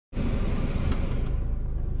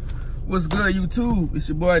What's good, YouTube? It's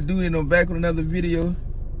your boy Dewey, and I'm back with another video.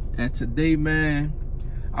 And today, man,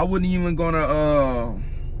 I wasn't even gonna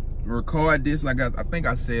record this. Like I think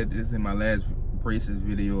I said this in my last braces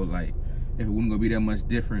video. Like, if it wasn't gonna be that much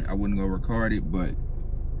different, I wasn't gonna record it. But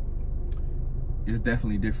it's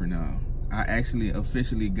definitely different now. I actually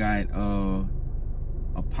officially got a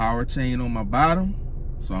power chain on my bottom,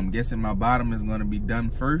 so I'm guessing my bottom is gonna be done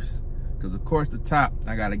first. Cause of course the top,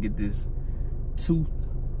 I gotta get this tooth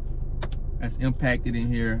that's impacted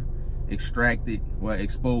in here extracted, well,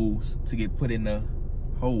 exposed to get put in the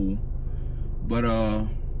hole. But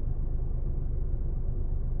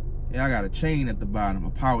yeah, I got a chain at the bottom, a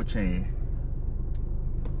power chain.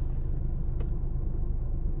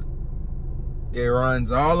 It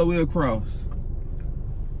runs all the way across.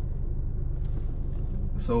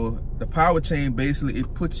 So the power chain basically,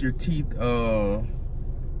 it puts your teeth,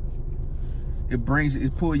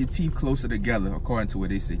 it pulls your teeth closer together, according to what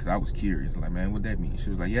they say. Cause I was curious, like, man, what that mean? She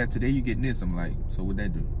was like, yeah, today you getting this. I'm like, so what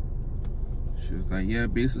that do? She was like, yeah,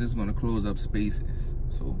 basically it's gonna close up spaces.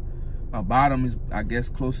 So my bottom is, I guess,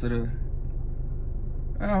 closer to,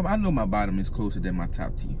 I know my bottom is closer than my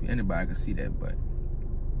top teeth. Anybody can see that, but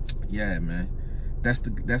yeah, man, that's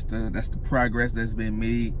the progress that's been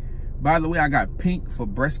made. By the way, I got pink for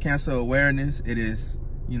breast cancer awareness. It is,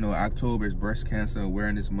 you know, October is breast cancer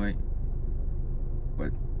awareness month.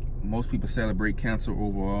 But most people celebrate cancer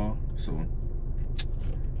overall, so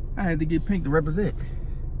I had to get pink to represent.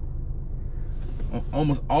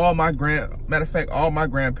 Almost all my matter of fact, all my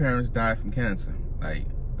grandparents died from cancer. Like,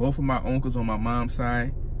 both of my uncles on my mom's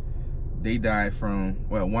side, they died from,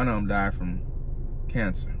 well, one of them died from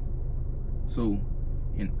cancer. So,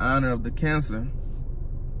 in honor of the cancer,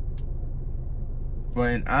 or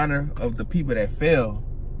in honor of the people that fell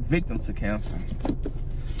victim to cancer,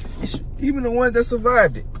 even the ones that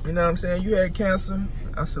survived it, you know what I'm saying? You had cancer,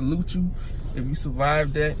 I salute you if you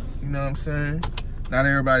survived that, you know what I'm saying? Not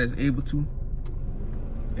everybody is able to,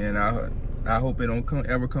 and I hope it don't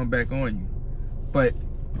ever come back on you. But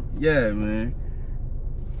yeah, man,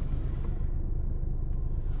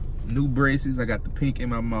 new braces. I got the pink in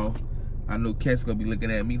my mouth. I know cat's gonna be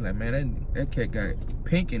looking at me like, man, that cat got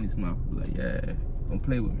pink in his mouth. Like, yeah, don't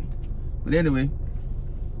play with me. But anyway,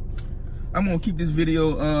 I'm gonna keep this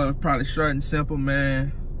video probably short and simple,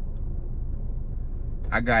 man.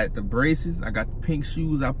 I got the braces, I got the pink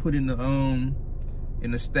shoes I put in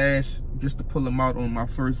the stash just to pull them out on my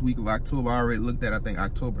first week of October. I already looked at, I think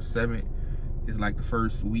October 7th is like the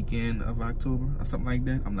first weekend of October or something like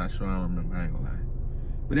that. I'm not sure, I don't remember, I ain't gonna lie.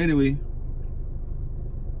 But anyway,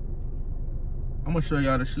 I'm gonna show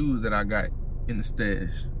y'all the shoes that I got in the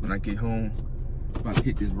stash when I get home. About to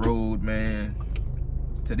hit this road, man.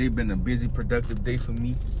 Today been a busy, productive day for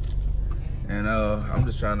me, and I'm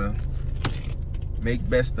just trying to make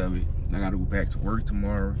best of it. I gotta go back to work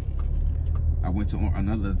tomorrow. I went to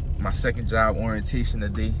my second job orientation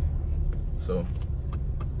today, so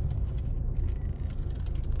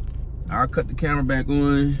I'll cut the camera back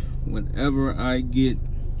on whenever I get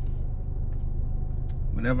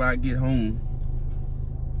home.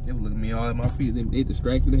 They were looking at me all at my feet. They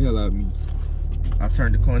distracted the hell out of me. I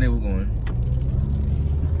turned the corner, they were going.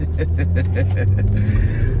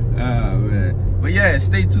 Oh man, but yeah,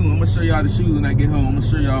 stay tuned. I'm gonna show y'all the shoes when I get home. I'm gonna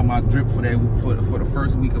show y'all my drip for that week, for the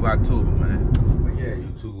first week of October, man. But yeah,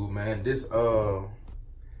 YouTube, man, this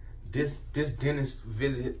dentist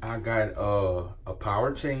visit, I got a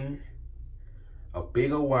power chain, a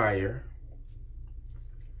bigger wire,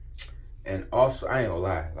 and also, I ain't gonna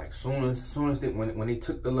lie, like soon as when they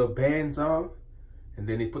took the little bands off and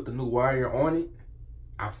then they put the new wire on it,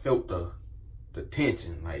 I felt the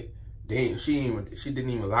tension. Like, she didn't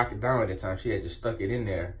even lock it down at that time. She had just stuck it in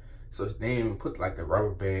there. So they didn't even put like the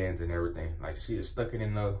rubber bands and everything. Like, she just stuck it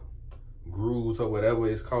in the grooves or whatever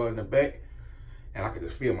it's called in the back, and I could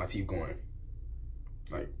just feel my teeth going,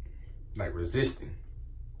 like resisting.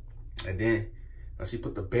 And then when she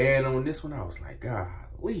put the band on this one, I was like,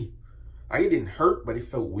 golly. Like, it didn't hurt, but it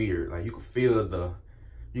felt weird. Like, you could feel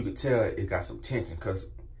you could tell it got some tension, cause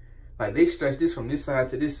like they stretch this from this side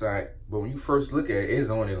to this side, but when you first look at it, it's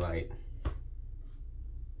only like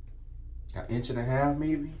an inch and a half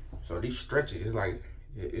maybe. So they stretch it. It's like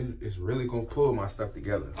it's really gonna pull my stuff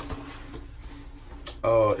together.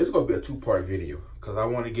 It's gonna be a two-part video because I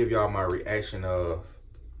want to give y'all my reaction of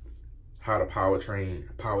how the power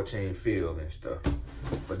chain feel and stuff.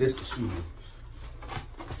 But this the shoes.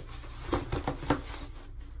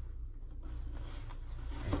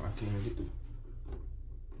 I can't even get the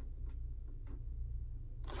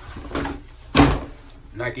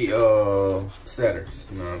Nike setters,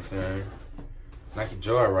 you know what I'm saying? Nike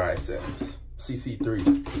Joyride setters.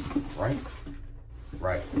 CC3, right?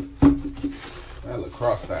 Right. That look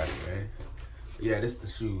cross-eyed, man. Yeah, this the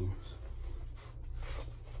shoes.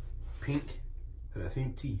 Pink, I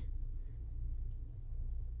think T.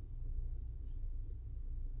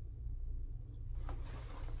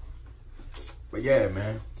 But yeah,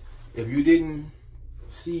 man, if you didn't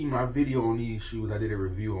see my video on these shoes, I did a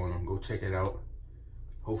review on them. Go check it out.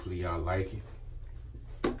 Hopefully y'all like it.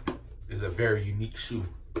 It's a very unique shoe.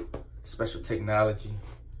 Special technology,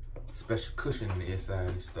 special cushion on the inside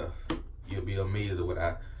and stuff. You'll be amazed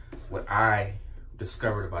at what I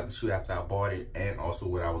discovered about the shoe after I bought it, and also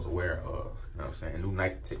what I was aware of. You know what I'm saying? New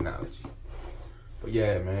Nike technology. But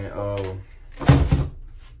yeah, man,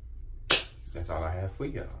 that's all I have for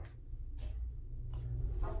y'all.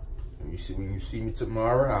 When you see me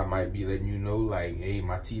tomorrow, I might be letting you know, like, hey,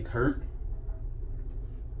 my teeth hurt.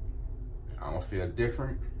 I don't feel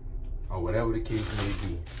different, or whatever the case may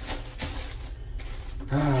be.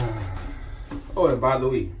 Oh, and by the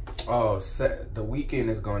way, the weekend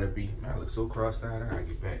is going to be, man, I look so cross-eyed, I gotta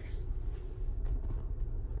get back.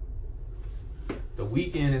 The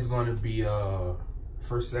weekend is going to be,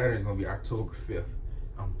 first Saturday is going to be October 5th.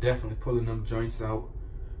 I'm definitely pulling them joints out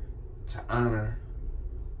to honor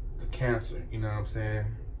the cancer, you know what I'm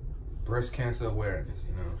saying? Breast cancer awareness,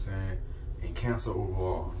 you know what I'm saying? And cancer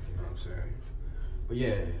overall, you know what I'm saying? But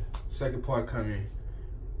yeah, second part coming,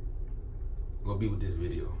 gonna be with this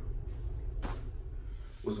video.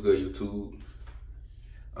 What's good, YouTube?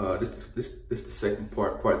 This the second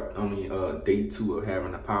part on day 2 of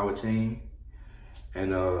having a power chain.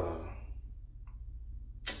 And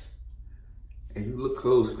you look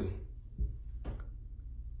closely.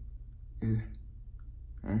 Yeah.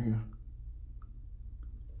 Right here.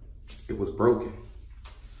 It was broken.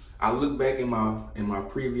 I looked back in my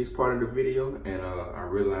previous part of the video, and I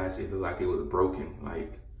realized it looked like it was broken,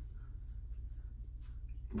 like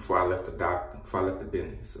before I left the doctor, before I left the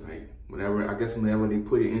dentist. Like whenever they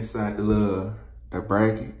put it inside the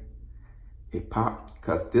bracket, it popped.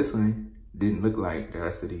 Cause this one didn't look like the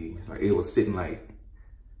rest of these. Like it was sitting like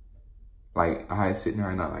I had sitting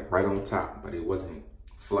right now, like right on top, but it wasn't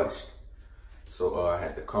flushed. So I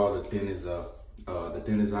had to call the dentist up. The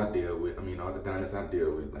dentist I deal with, all the dentists I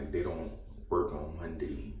deal with, like they don't work on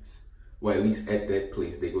Mondays. Well, at least at that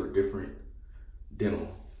place, they go to different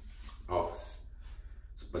dental office.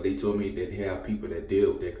 But they told me that they have people that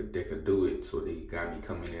could do it. So they got me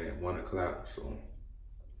coming in at 1 o'clock. So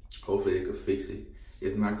hopefully they could fix it.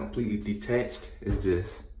 It's not completely detached. It's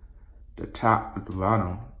just the top with the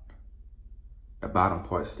bottom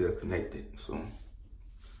part still connected. So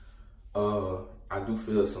I do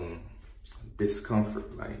feel some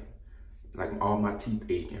discomfort, like all my teeth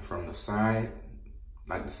aching from the side,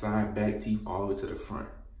 like the side back teeth all the way to the front.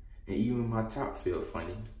 And even my top feel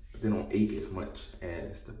funny, but they don't ache as much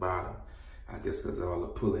as the bottom. I guess because of all the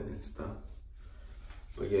pulling and stuff.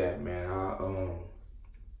 But yeah, man, I'm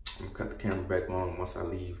gonna cut the camera back on once I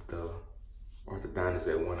leave the orthodontist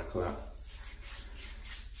at 1 o'clock.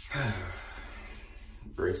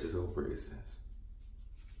 Braces, oh braces.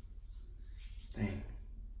 Dang.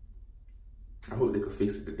 I hope they could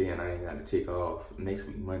fix it today and I ain't got to take off next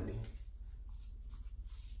week, Monday.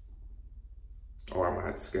 Or I might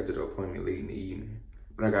have to schedule an appointment late in the evening.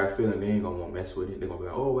 But I got a feeling they ain't gonna want to mess with it. They're gonna be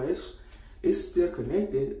like, oh, well, it's still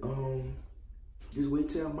connected. Just wait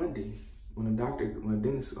till Monday when the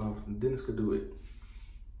dentist could do it.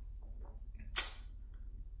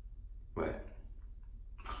 But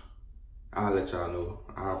I'll let y'all know.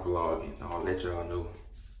 I'll vlog it. I'll let y'all know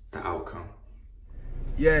the outcome.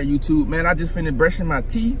 Yeah, YouTube, man, I just finished brushing my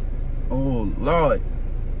teeth. Oh, Lord.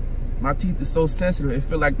 My teeth is so sensitive. It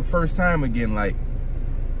feel like the first time again, like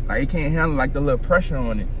it can't handle like the little pressure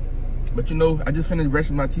on it. But you know, I just finished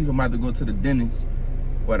brushing my teeth. I'm about to go to the dentist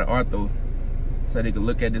or the ortho so they can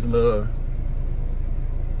look at this little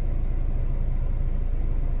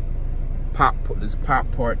pop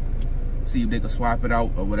part, see if they can swap it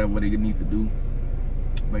out or whatever they need to do.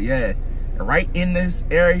 But yeah, right in this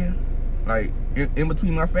area, like in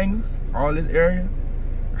between my fingers, all this area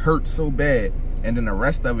hurts so bad. And then the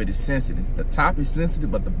rest of it is sensitive. The top is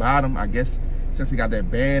sensitive, but the bottom, I guess, since it got that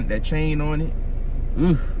band, that chain on it,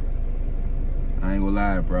 oof. I ain't gonna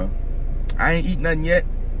lie, bro. I ain't eat nothing yet,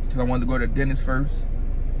 because I wanted to go to the dentist first.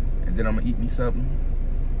 And then I'm gonna eat me something.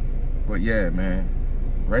 But yeah, man,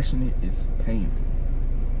 brushing it is painful.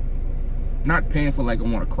 Not painful like I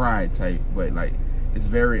wanna cry type, but like, it's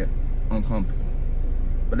very uncomfortable.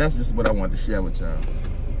 But that's just what I wanted to share with y'all.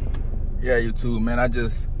 Yeah, YouTube, man, I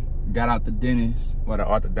just got out the dentist or the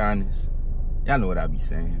orthodontist. Y'all know what I be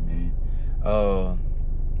saying, man.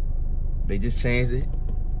 They just changed it.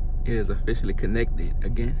 It is officially connected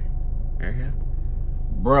again. Right here.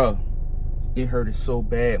 Bruh, it hurted so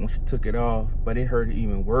bad when she took it off, but it hurted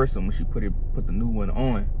even worse when she put the new one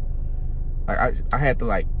on. Like I had to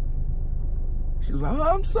like, she was like, oh,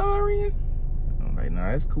 I'm sorry. I'm like,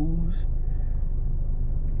 nah, it's cool.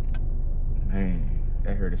 Man,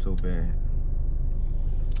 that hurted so bad.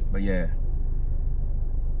 But yeah,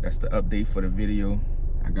 that's the update for the video.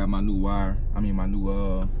 I got my new wire, my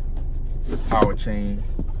new power chain.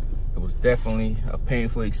 It was definitely a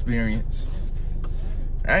painful experience.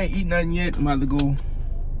 I ain't eat nothing yet. I'm about to go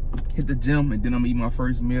hit the gym, and then I'm gonna eat my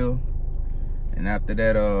first meal. And after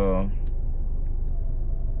that, I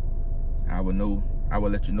will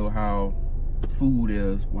let you know how food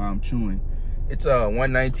is while I'm chewing. It's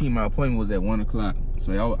 1:19. My appointment was at 1 o'clock,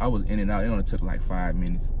 so I was in and out. It only took like 5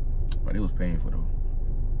 minutes, but it was painful though.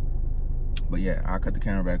 But yeah, I'll cut the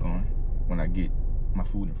camera back on when I get my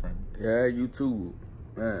food in front of me. Yeah, YouTube,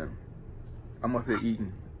 man. I'm up here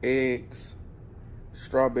eating eggs,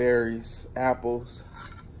 strawberries, apples,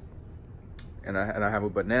 and I have a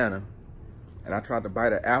banana. And I tried to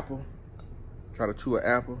bite an apple, try to chew an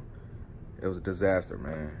apple. It was a disaster,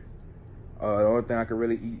 man. The only thing I can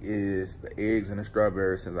really eat is the eggs and the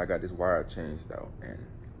strawberries since I got this wire changed out. And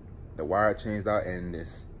the wire changed out and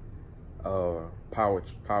this power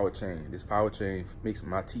chain. This power chain makes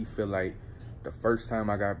my teeth feel like the first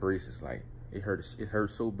time I got braces. Like it hurts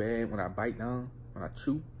so bad when I bite down, when I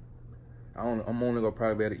chew. I'm only gonna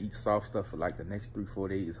probably be able to eat soft stuff for like the next 3-4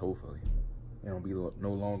 days, hopefully. It don't be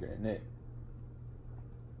no longer than that.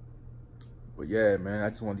 But yeah, man, I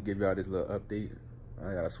just wanted to give y'all this little update.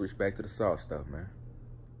 I gotta switch back to the soft stuff, man.